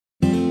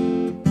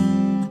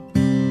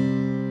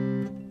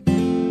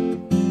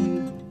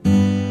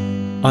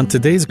On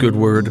today's Good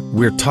Word,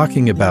 we're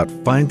talking about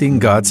finding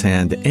God's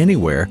hand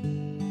anywhere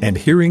and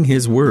hearing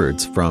His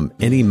words from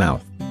any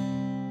mouth.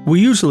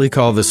 We usually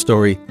call the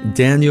story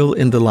Daniel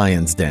in the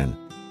Lion's Den,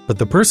 but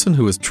the person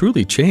who was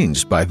truly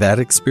changed by that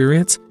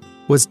experience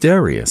was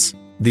Darius.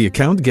 The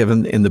account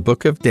given in the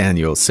book of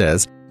Daniel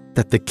says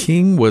that the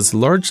king was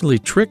largely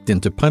tricked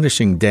into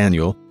punishing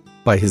Daniel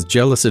by his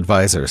jealous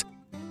advisors,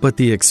 but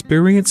the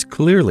experience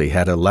clearly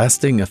had a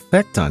lasting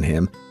effect on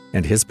him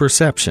and his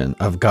perception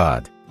of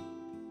God.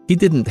 He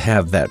didn't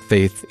have that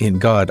faith in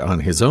God on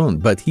his own,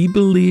 but he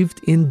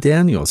believed in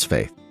Daniel's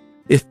faith.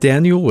 If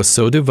Daniel was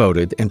so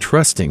devoted and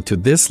trusting to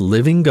this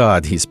living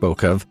God he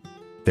spoke of,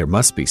 there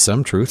must be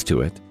some truth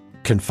to it.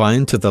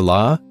 Confined to the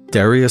law,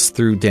 Darius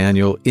threw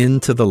Daniel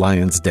into the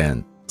lion's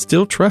den,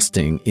 still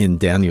trusting in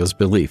Daniel's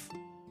belief.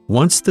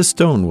 Once the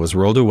stone was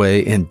rolled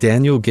away and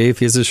Daniel gave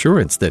his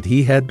assurance that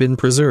he had been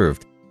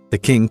preserved, the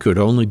king could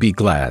only be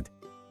glad.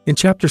 In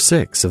chapter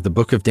 6 of the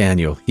book of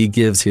Daniel, he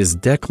gives his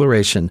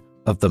declaration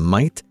of the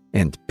might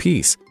and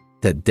peace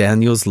that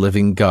Daniel's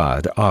living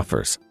God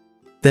offers.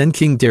 Then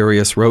King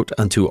Darius wrote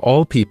unto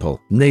all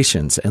people,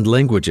 nations, and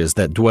languages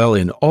that dwell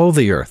in all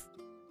the earth,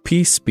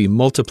 Peace be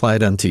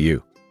multiplied unto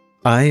you.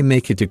 I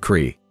make a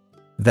decree,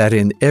 that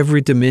in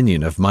every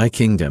dominion of my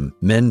kingdom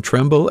men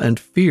tremble and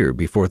fear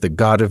before the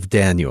God of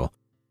Daniel,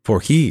 for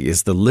he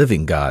is the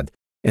living God,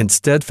 and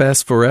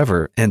steadfast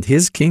forever, and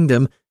his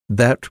kingdom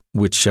that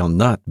which shall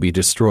not be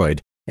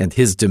destroyed, and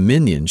his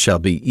dominion shall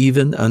be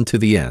even unto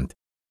the end.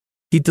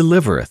 He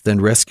delivereth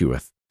and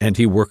rescueth, and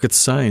he worketh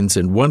signs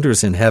and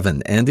wonders in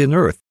heaven and in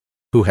earth,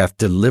 who hath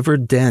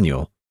delivered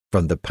Daniel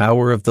from the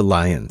power of the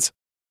lions.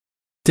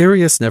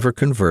 Darius never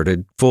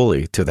converted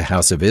fully to the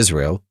house of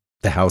Israel,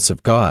 the house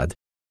of God,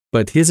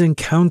 but his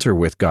encounter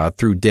with God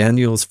through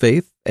Daniel's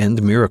faith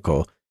and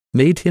miracle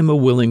made him a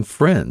willing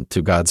friend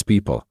to God's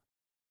people.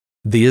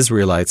 The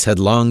Israelites had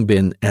long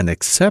been an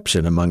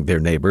exception among their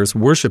neighbors,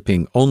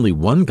 worshiping only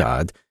one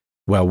God,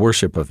 while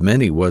worship of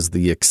many was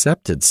the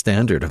accepted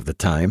standard of the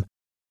time.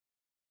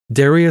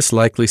 Darius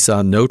likely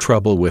saw no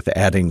trouble with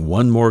adding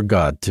one more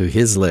god to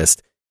his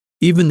list,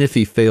 even if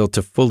he failed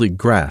to fully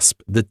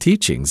grasp the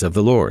teachings of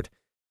the Lord.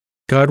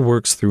 God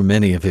works through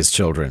many of his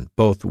children,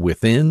 both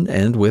within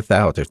and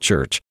without a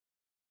church.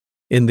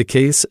 In the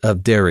case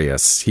of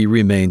Darius, he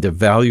remained a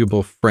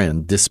valuable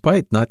friend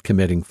despite not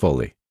committing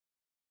fully.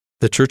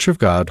 The Church of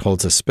God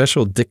holds a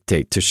special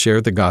dictate to share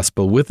the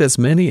gospel with as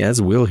many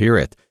as will hear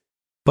it,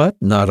 but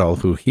not all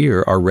who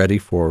hear are ready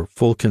for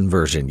full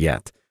conversion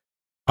yet.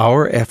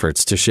 Our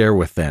efforts to share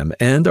with them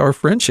and our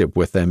friendship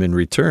with them in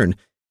return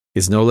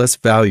is no less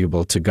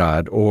valuable to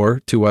God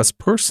or to us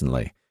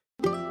personally.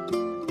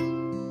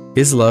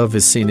 His love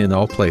is seen in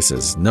all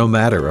places, no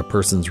matter a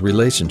person's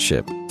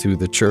relationship to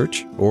the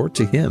church or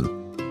to Him.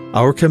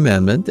 Our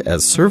commandment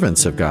as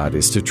servants of God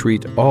is to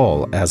treat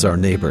all as our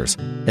neighbors,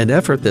 an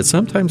effort that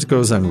sometimes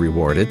goes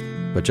unrewarded,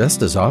 but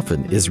just as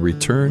often is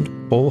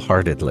returned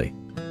wholeheartedly.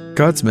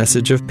 God's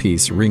message of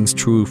peace rings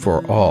true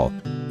for all,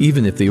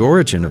 even if the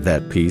origin of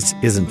that peace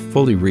isn't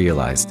fully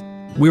realized.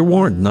 We're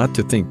warned not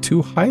to think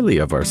too highly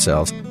of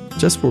ourselves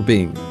just for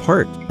being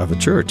part of a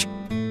church.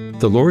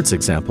 The Lord's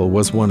example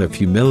was one of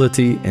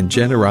humility and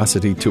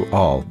generosity to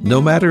all,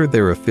 no matter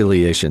their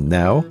affiliation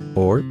now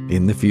or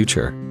in the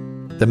future.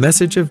 The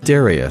message of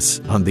Darius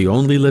on the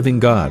only living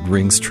God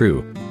rings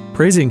true,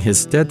 praising His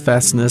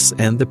steadfastness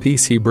and the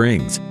peace He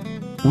brings.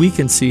 We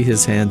can see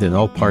His hand in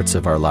all parts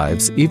of our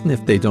lives, even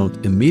if they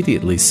don't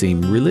immediately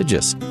seem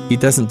religious. He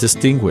doesn't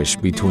distinguish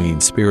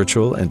between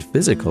spiritual and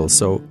physical,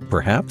 so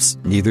perhaps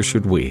neither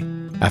should we.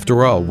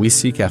 After all, we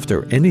seek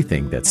after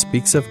anything that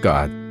speaks of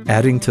God,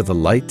 adding to the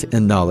light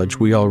and knowledge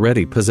we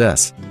already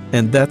possess.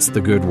 And that's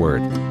the good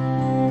word.